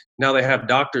 now they have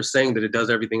doctors saying that it does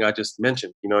everything I just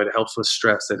mentioned. It helps with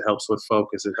stress, it helps with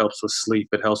focus, it helps with sleep,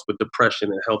 it helps with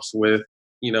depression, it helps with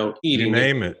You eating.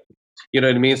 name it. You know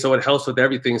what I mean? So it helps with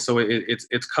everything. So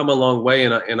it's come a long way,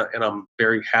 and I'm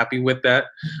very happy with that.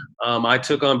 I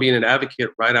took on being an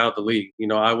advocate right out of the league.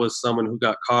 I was someone who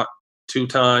got caught 2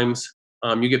 times.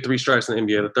 You get 3 strikes in the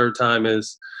NBA. The third time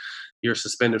is you're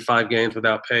suspended 5 games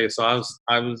without pay. So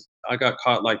I got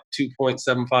caught like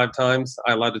 2.75 times.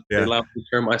 They Yeah. allowed me to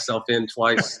turn myself in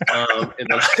twice,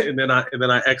 and then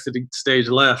I exited stage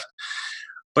left.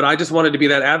 But I just wanted to be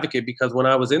that advocate because when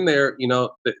I was in there,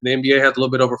 the NBA has a little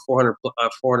bit over 400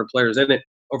 players in it.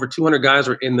 Over 200 guys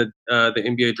were in the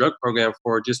NBA drug program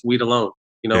for just weed alone.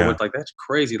 Yeah. It's like that's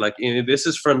crazy. Like this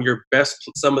is from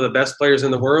some of the best players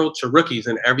in the world to rookies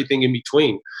and everything in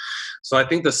between. So I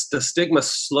think the stigma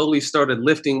slowly started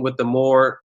lifting with the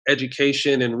more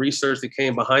education and research that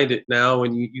came behind it now,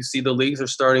 and you see the leagues are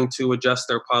starting to adjust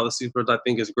their policies, which I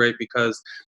think is great because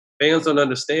fans don't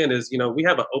understand is we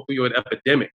have an opioid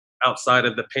epidemic outside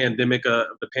of the pandemic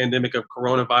of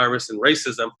coronavirus and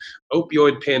racism.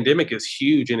 Opioid pandemic is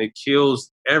huge and it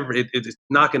kills it's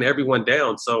knocking everyone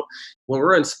down. So when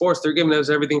we're in sports, they're giving us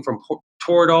everything from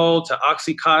Toradol to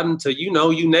Oxycontin to you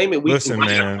name it. Listen,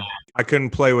 man, I couldn't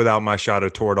play without my shot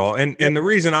of Toradol. And the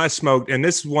reason I smoked, and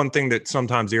this is one thing that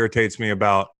sometimes irritates me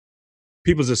about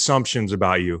people's assumptions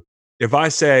about you. If I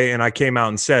say, and I came out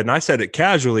and I said it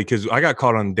casually because I got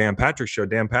caught on the Dan Patrick show.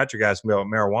 Dan Patrick asked me about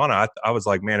marijuana. I was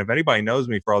like, man, if anybody knows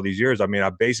me for all these years, I mean,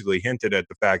 I basically hinted at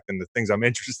the fact and the things I'm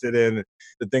interested in,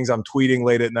 the things I'm tweeting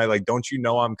late at night. Like, don't you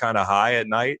know I'm kind of high at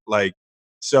night? Like,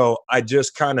 so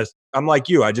I'm like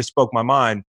you. I just spoke my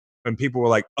mind when people were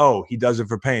like, oh, he does it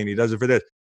for pain. He does it for this.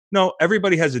 No,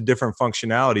 everybody has a different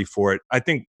functionality for it. I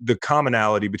think the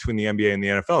commonality between the NBA and the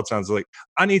NFL, it sounds like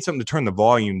I need something to turn the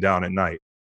volume down at night.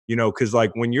 Because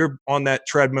like when you're on that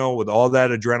treadmill with all that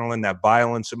adrenaline, that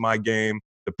violence in my game,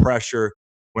 the pressure,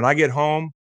 when I get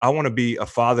home, I want to be a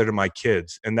father to my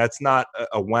kids. And that's not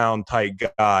a wound tight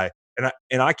guy.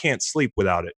 And I can't sleep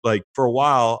without it. Like for a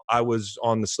while, I was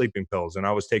on the sleeping pills and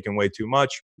I was taking way too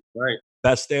much. Right.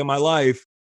 Best day of my life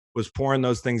was pouring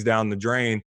those things down the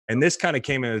drain. And this kind of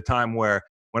came at a time where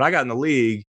when I got in the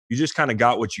league, you just kind of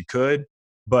got what you could.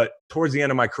 But towards the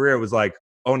end of my career, it was like,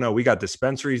 oh no, we got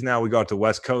dispensaries now. We go out to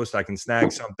West Coast. I can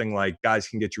snag something like guys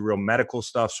can get you real medical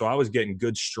stuff. So I was getting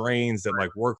good strains that like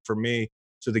work for me.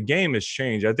 So the game has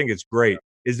changed. I think it's great.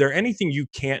 Is there anything you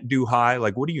can't do high?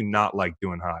 Like, what do you not like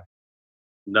doing high?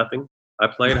 Nothing. I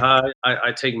played high.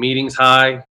 I take meetings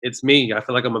high. It's me. I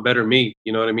feel like I'm a better me.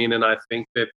 You know what I mean? And I think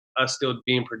that us still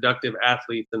being productive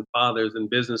athletes and fathers and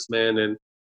businessmen and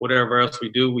whatever else we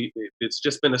do, it's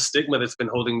just been a stigma that's been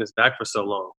holding this back for so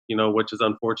long, which is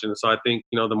unfortunate. So I think,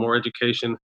 the more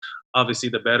education, obviously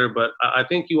the better. But I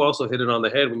think you also hit it on the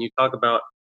head when you talk about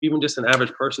even just an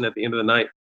average person at the end of the night,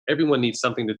 everyone needs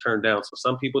something to turn down. So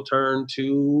some people turn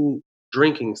to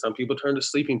drinking, some people turn to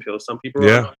sleeping pills, some people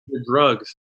are on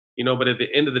drugs, but at the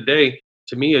end of the day,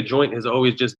 to me, a joint has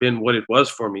always just been what it was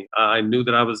for me. I knew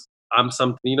that I'm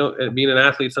something, being an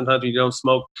athlete, sometimes when you don't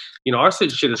smoke, our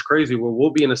shit is crazy where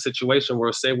we'll be in a situation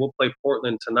where say we'll play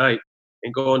Portland tonight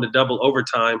and go into double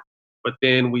overtime, but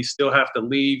then we still have to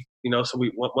leave, so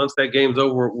once that game's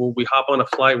over, we hop on a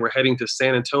flight, we're heading to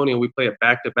San Antonio, we play it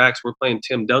back-to-back, so we're playing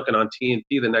Tim Duncan on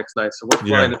TNT the next night. So we're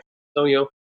flying to San Antonio,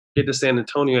 get to San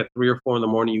Antonio at 3 or 4 in the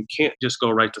morning. You can't just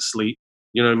go right to sleep.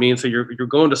 You know what I mean? So you're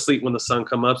going to sleep when the sun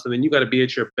comes up. So then you got to be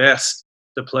at your best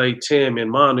to play Tim and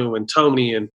Manu and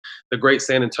Tony and the great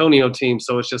San Antonio team.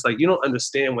 So it's just like you don't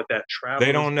understand what that travel.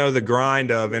 They don't know the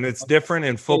grind of, and it's different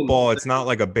in football. It's not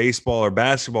like a baseball or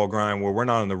basketball grind where we're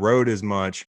not on the road as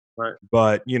much. Right.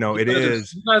 But it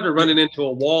is. You guys are running into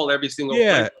a wall every single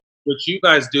play. What you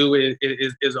guys do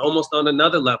is almost on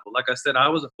another level. Like I said, I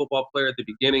was a football player at the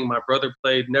beginning. My brother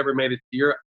played, never made it to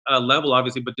your level,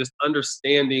 obviously, but just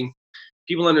understanding.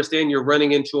 People understand you're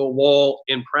running into a wall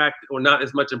in practice, or not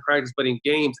as much in practice, but in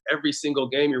games, every single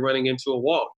game you're running into a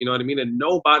wall. You know what I mean? And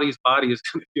nobody's body is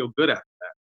going to feel good after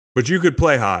that. But you could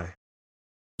play high.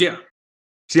 Yeah.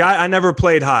 See, I never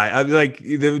played high. I like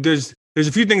there's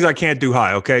a few things I can't do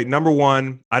high. Okay, number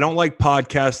one, I don't like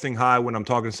podcasting high when I'm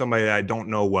talking to somebody that I don't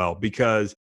know well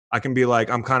because I can be like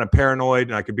I'm kind of paranoid,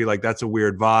 and I could be like that's a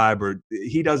weird vibe, or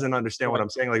he doesn't understand what I'm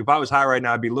saying. Like if I was high right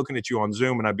now, I'd be looking at you on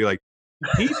Zoom, and I'd be like,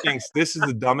 he thinks this is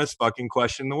the dumbest fucking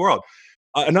question in the world.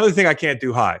 Another thing I can't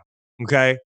do high,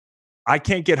 okay? I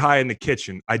can't get high in the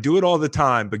kitchen. I do it all the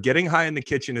time, but getting high in the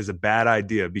kitchen is a bad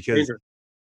idea because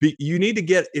you need to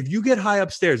get, if you get high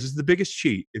upstairs, this is the biggest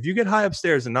cheat. If you get high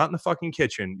upstairs and not in the fucking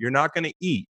kitchen, you're not going to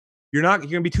eat. You're going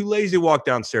to be too lazy to walk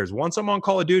downstairs. Once I'm on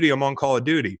Call of Duty, I'm on Call of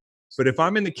Duty. But if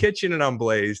I'm in the kitchen and I'm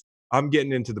blazed, I'm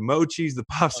getting into the mochis, the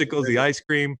popsicles, the ice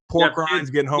cream, pork rinds,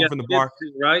 getting home from the bar.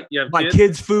 Too, right? You have my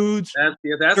kids' foods, that's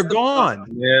they're gone.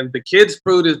 Problem, man. The kids'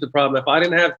 food is the problem. If I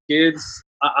didn't have kids,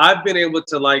 I've been able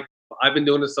to I've been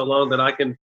doing this so long that I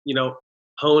can,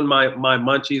 hone my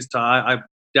munchies to I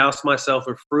douse myself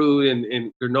with fruit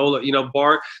and granola,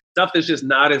 bar stuff that's just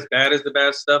not as bad as the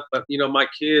bad stuff. But my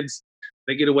kids,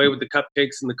 they get away with the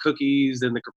cupcakes and the cookies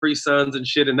and the Capri Suns and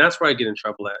shit, and that's where I get in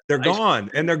trouble at. They're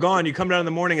gone, and they're gone. You come down in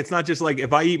the morning, it's not just like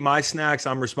if I eat my snacks,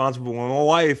 I'm responsible. When my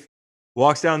wife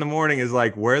walks down in the morning, is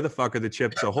like, where the fuck are the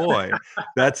Chips Ahoy?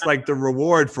 That's like the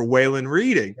reward for Waylon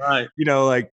reading. Right.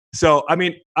 So, I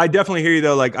mean, I definitely hear you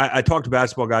though. Like I talk to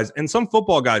basketball guys, and some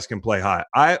football guys can play high.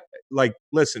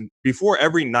 Listen, before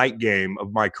every night game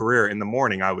of my career in the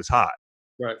morning, I was high.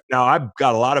 Right. Now, I've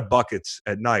got a lot of buckets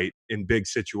at night in big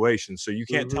situations, so you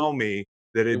can't tell me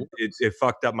that it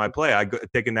fucked up my play. I go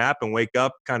take a nap and wake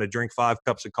up, kind of drink 5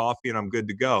 cups of coffee, and I'm good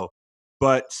to go.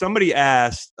 But somebody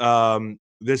asked, have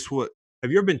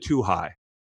you ever been too high?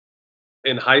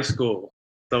 In high school.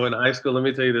 So in high school, let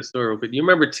me tell you this story. But you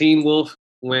remember Teen Wolf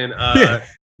when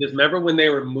just remember when they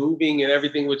were moving and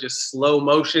everything was just slow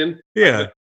motion? Yeah.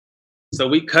 So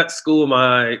we cut school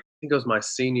I think it was my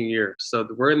senior year. So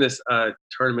we're in this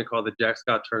tournament called the Jack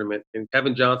Scott Tournament. And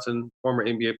Kevin Johnson, former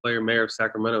NBA player, mayor of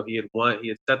Sacramento, he had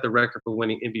set the record for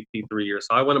winning MVP 3 years.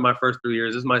 So I won in my first 3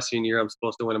 years. This is my senior year. I'm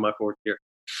supposed to win in my 4th year.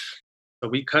 So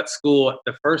we cut school.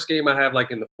 The first game I have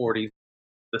in the 40s.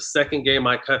 The second game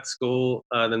I cut school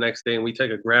the next day, and we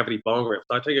take a gravity bong rip.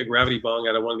 So I take a gravity bong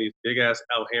out of one of these big ass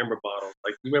Alhambra bottles.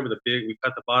 Like, you remember we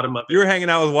cut the bottom up. You were hanging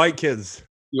out with white kids.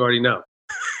 You already know.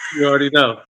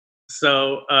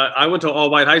 So I went to all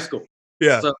white high school.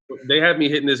 Yeah. So they had me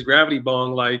hitting this gravity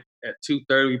bong at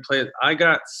 2:30. We played. I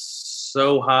got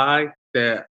so high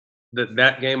that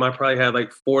game I probably had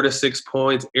 4 to 6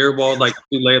 points, airballed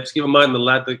 2 layups. Keep in mind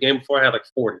the game before I had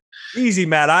 40. Easy,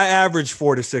 Matt. I averaged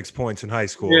 4 to 6 points in high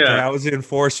school. Yeah. Okay? I was the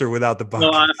enforcer without the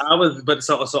bucket.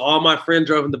 So all my friends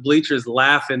drove in the bleachers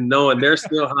laughing, knowing they're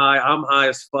still high. I'm high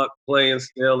as fuck playing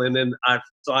still. And then I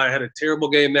had a terrible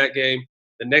game that game.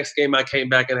 The next game I came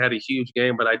back and had a huge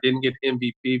game, but I didn't get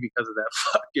MVP because of that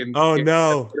fucking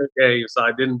game. So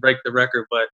I didn't break the record,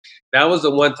 but that was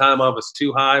the one time I was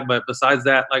too high. But besides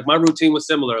that, my routine was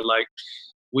similar.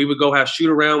 We would go have shoot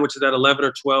around, which is at 11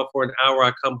 or 12 for an hour.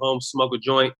 I'd come home, smoke a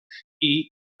joint, eat.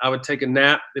 I would take a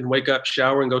nap, then wake up,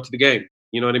 shower, and go to the game.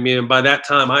 You know what I mean? And by that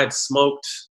time, I had smoked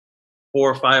 4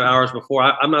 or 5 hours before.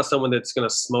 I'm not someone that's going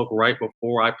to smoke right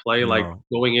before I play,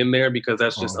 going in there, because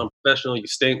that's just unprofessional. You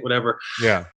stink, whatever.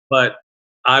 Yeah. But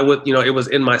I would, it was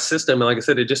in my system. And like I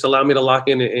said, it just allowed me to lock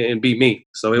in and be me.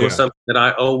 So it was something that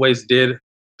I always did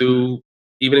through,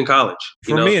 even in college.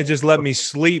 For me, it just let me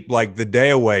sleep the day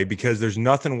away, because there's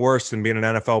nothing worse than being an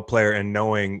NFL player and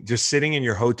knowing, just sitting in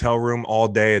your hotel room all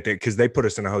day because they put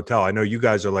us in a hotel. I know you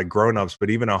guys are grown-ups, but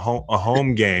even a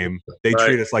home game, they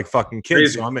treat us like fucking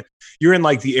kids. So you're in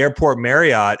the airport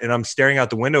Marriott, and I'm staring out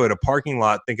the window at a parking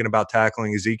lot thinking about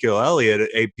tackling Ezekiel Elliott at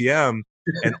 8 p.m.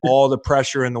 and all the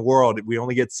pressure in the world. We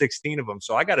only get 16 of them,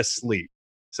 so I got to sleep.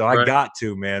 So I got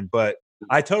to, man. But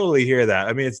I totally hear that.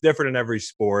 I mean, it's different in every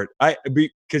sport.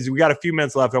 Because we got a few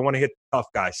minutes left. I want to hit the tough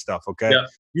guy stuff. Okay. Yeah.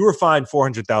 You were fined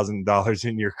 $400,000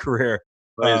 in your career.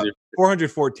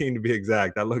 414 to be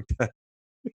exact. I looked at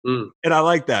and I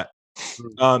like that.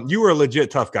 You were a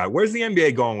legit tough guy. Where's the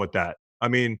NBA going with that? I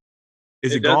mean,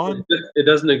 is it gone? It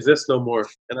doesn't exist no more.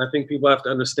 And I think people have to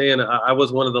understand, I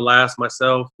was one of the last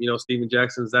myself, Steven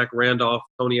Jackson, Zach Randolph,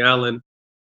 Tony Allen.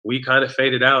 We kind of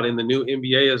faded out. In the new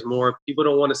NBA is more, people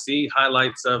don't want to see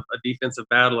highlights of a defensive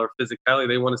battle or physicality.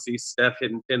 They want to see Steph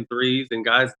hitting 10 threes and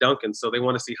guys dunking. So they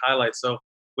want to see highlights. So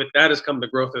with that has come the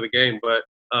growth of the game. But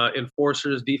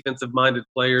enforcers, defensive-minded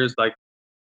players, that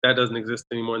doesn't exist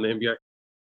anymore in the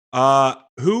NBA.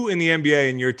 Who in the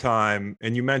NBA in your time,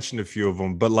 and you mentioned a few of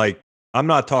them, but I'm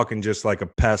not talking just a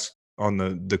pest on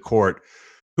the court.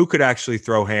 Who could actually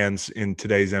throw hands in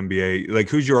today's NBA?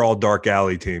 Who's your all dark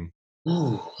alley team?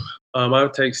 I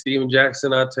would take Steven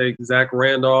Jackson. I'd take Zach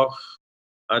Randolph.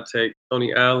 I'd take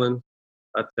Tony Allen.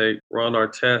 I'd take Ron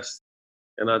Artest.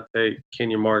 And I'd take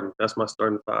Kenyon Martin. That's my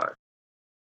starting 5.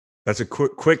 That's a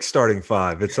quick starting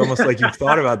 5. It's almost like you've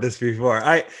thought about this before.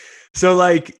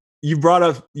 You brought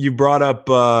up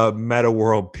Meta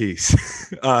World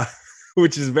Peace,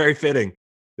 which is very fitting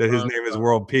that his name is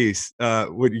World Peace.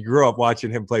 When you grew up watching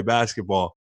him play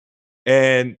basketball.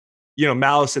 And,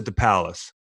 Malice at the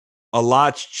Palace. A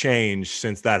lot's changed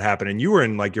since that happened. And you were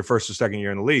in like your first or second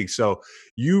year in the league. So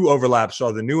you overlap,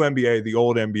 saw the new NBA, the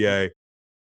old NBA.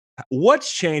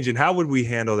 What's changed and how would we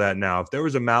handle that now? If there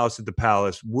was a Malice at the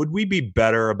Palace, would we be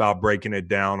better about breaking it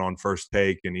down on First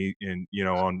Take on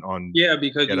Yeah,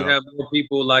 because Get you Up? have more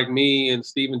people like me and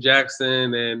Steven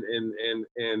Jackson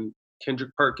and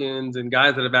Kendrick Perkins and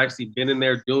guys that have actually been in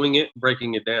there doing it,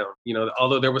 breaking it down.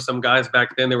 Although there were some guys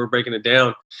back then that were breaking it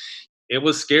down, it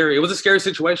was scary. It was a scary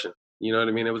situation. You know what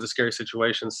I mean? It was a scary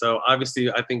situation. So obviously,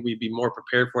 I think we'd be more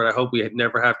prepared for it. I hope we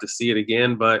never have to see it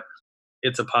again, but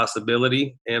it's a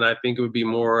possibility, and I think it would be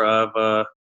more of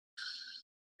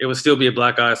it would still be a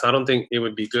black eye. So I don't think it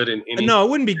would be good in any. No, it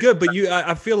wouldn't be good, but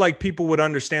I feel like people would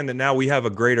understand that now we have a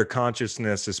greater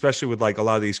consciousness, especially with like a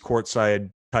lot of these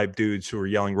courtside type dudes who are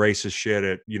yelling racist shit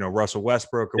at, Russell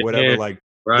Westbrook or whatever. Yeah, Like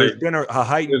there's right. been a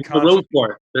heightened There's no room conscious.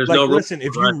 for it. There's Like, no room listen, for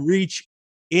if it, right? you reach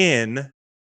in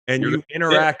and You're you gonna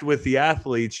interact with the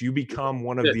athletes, you become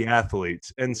one of fit. the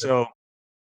athletes. And so,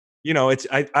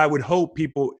 I would hope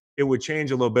it would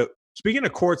change a little bit. Speaking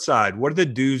of courtside, what are the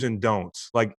do's and don'ts?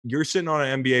 Like you're sitting on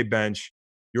an NBA bench,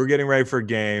 you're getting ready for a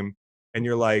game, and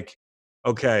you're like,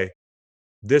 okay,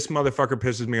 this motherfucker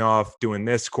pisses me off doing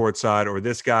this courtside, or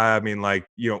this guy. I mean, like,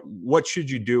 what should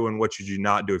you do and what should you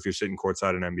not do if you're sitting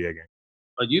courtside in an NBA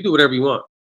game? You do whatever you want.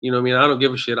 You know what I mean? I don't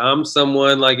give a shit. I'm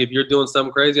someone like if you're doing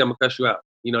something crazy, I'm gonna cuss you out.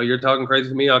 You're talking crazy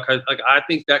to me. Like I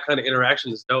think that kind of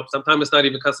interaction is dope. Sometimes it's not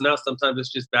even cussing out. Sometimes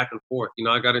it's just back and forth.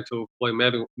 I got into a Floyd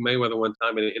Mayweather one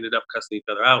time and it ended up cussing each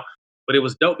other out. But it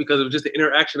was dope because it was just the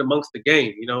interaction amongst the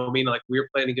game. You know what I mean? Like we were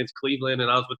playing against Cleveland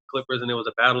and I was with the Clippers and it was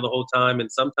a battle the whole time.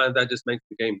 And sometimes that just makes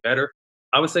the game better.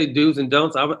 I would say do's and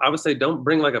don'ts. I would say don't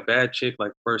bring like a bad chick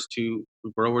like first two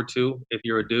bro or two. If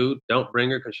you're a dude, don't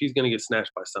bring her because she's gonna get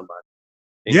snatched by somebody.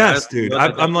 And guys, Yes, dude.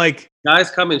 I'm like,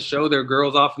 guys come and show their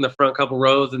girls off in the front couple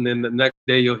rows, and then the next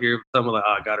day you'll hear someone like,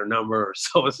 "Oh, I got her number," or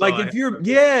so and so.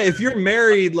 if you're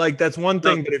married, like that's one No,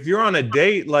 thing. But if you're on a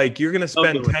date, like you're gonna don't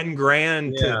spend do it. 10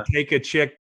 grand to Yeah, take a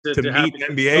chick to to have meet it get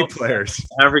NBA stolen, players.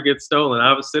 have her get stolen.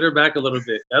 I would sit her back a little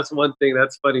bit. That's one thing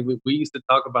that's funny. We used to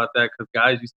talk about that because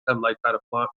guys used to come like try to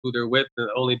flaunt who they're with, and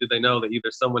only did they know that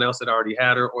either someone else had already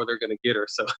had her or they're gonna get her.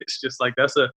 So it's just like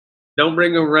don't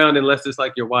bring them around unless it's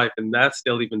like your wife, and that's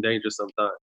still even dangerous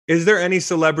sometimes. Is there any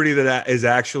celebrity that is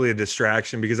actually a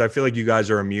distraction? Because I feel like you guys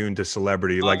are immune to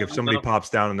celebrity. Like if somebody No, pops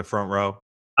down in the front row.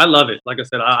 I love it. Like I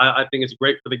said, I think it's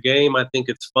great for the game. I think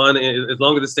it's fun as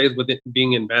long as it stays with it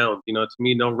being in bounds. To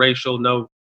me, no racial, no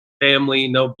family,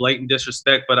 no blatant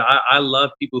disrespect. But I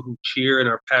love people who cheer and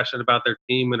are passionate about their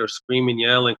team and are scream and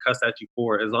yell and cuss at you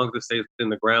for it, as long as it stays within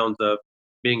the grounds of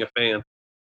being a fan.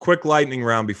 Quick lightning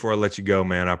round before I let you go,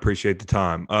 man. I appreciate the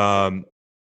time.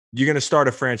 You're gonna start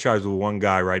a franchise with one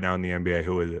guy right now in the NBA.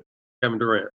 Who is it? Kevin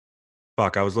Durant.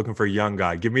 Fuck, I was looking for a young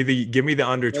guy. Give me the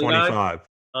under One guy.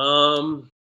 25.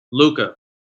 Luca.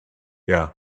 Yeah.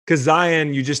 Because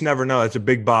Zion, you just never know. It's a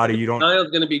big body. You don't Zion's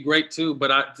going to be great too,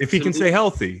 but if he to can me, stay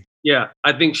healthy. yeah,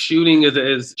 I think shooting is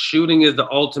the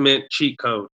ultimate cheat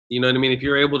code. You know what I mean? If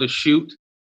you're able to shoot,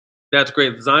 that's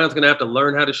great. Zion's gonna have to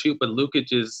learn how to shoot, but Lukic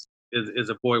is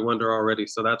a boy wonder already.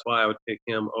 So that's why I would pick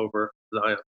him over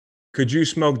Zion. Could you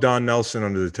smoke Don Nelson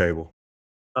under the table?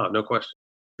 Oh, no question.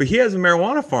 But he has a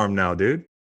marijuana farm now, dude.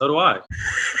 So do I.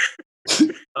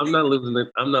 I'm not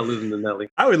losing to Nelly.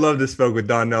 I would love to smoke with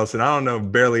Don Nelson. I don't know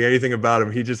barely anything about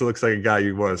him. He just looks like a guy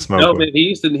you want to smoke No, with. man,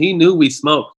 he knew we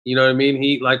smoked. You know what I mean?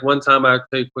 He like one time I'll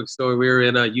tell you a quick story. We were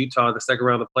in Utah the second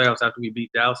round of the playoffs after we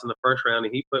beat Dallas in the first round,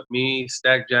 and he put me,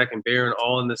 Stack, Jack, and Barron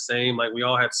all in the same. Like we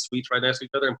all had suites right next to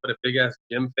each other, and put a big ass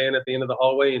gym fan at the end of the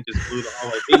hallway and just blew the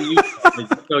hallway. In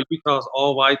Utah, Utah's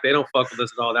all white. They don't fuck with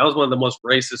us at all. That was one of the most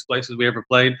racist places we ever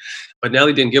played. But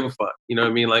Nelly didn't give a fuck. You know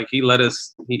what I mean? Like he let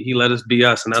us be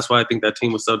us, and that's why I think that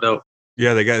team was so dope.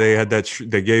 Yeah, they gave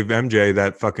MJ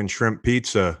that fucking shrimp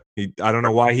pizza. I don't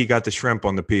know why he got the shrimp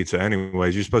on the pizza.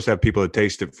 Anyways, you're supposed to have people that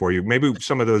taste it for you. Maybe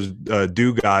some of those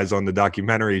do guys on the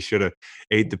documentary should have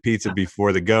ate the pizza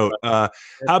before the goat. How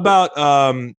about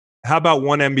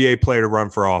one NBA player to run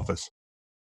for office?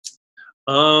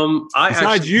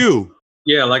 Besides you.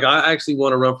 Yeah, like I actually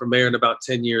want to run for mayor in about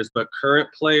 10 years, but current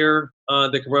player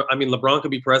that can run, I mean, LeBron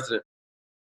could be president.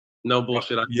 No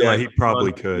bullshit. I feel Yeah, like he LeBron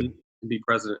probably could. be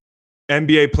president.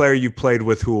 NBA player you played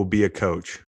with who will be a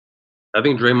coach? I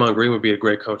think Draymond Green would be a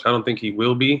great coach. I don't think he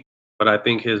will be, but I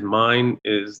think his mind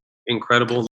is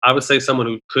incredible. I would say someone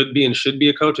who could be and should be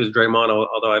a coach is Draymond,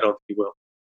 although I don't think he will.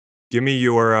 Give me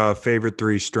your favorite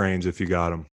 3 strains if you got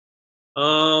them.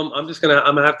 I'm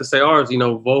gonna have to say ours.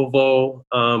 Volvo,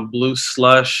 Blue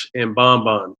Slush, and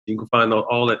Bonbon. You can find them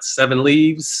all at Seven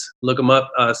Leaves. Look them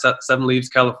up. Seven Leaves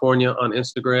California on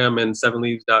Instagram and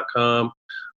sevenleaves.com.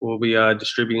 We'll be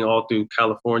distributing all through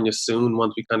California soon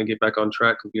once we kind of get back on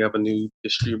track because we have a new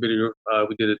distributor.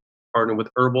 We did a partner with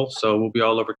Herbal, so we'll be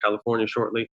all over California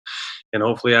shortly. And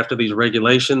hopefully, after these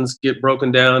regulations get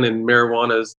broken down and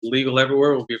marijuana is legal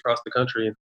everywhere, we'll be across the country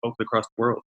and hopefully across the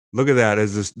world. Look at that.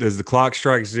 As the clock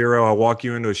strikes 0, I'll walk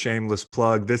you into a shameless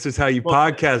plug. This is how you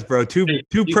podcast, bro. Two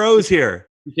pros here.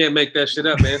 You can't make that shit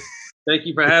up, man. Thank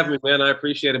you for having me, man. I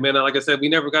appreciate it, man. Like I said, we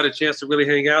never got a chance to really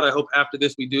hang out. I hope after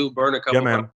this we do burn a couple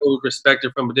of food,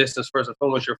 respected from a distance. First and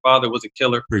foremost, your father was a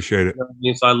killer. Appreciate it. You know what I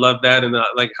mean? So I love that, and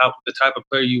like how the type of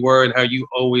player you were, and how you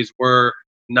always were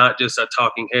not just a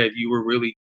talking head. You were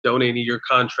really donating your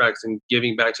contracts and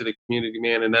giving back to the community,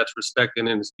 man. And that's respected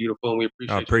and it's beautiful. And we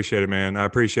appreciate I appreciate it, man. I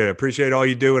appreciate it. Appreciate all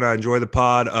you do, and I enjoy the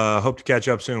pod. Hope to catch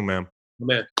up soon, man.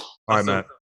 Man. All right, Matt.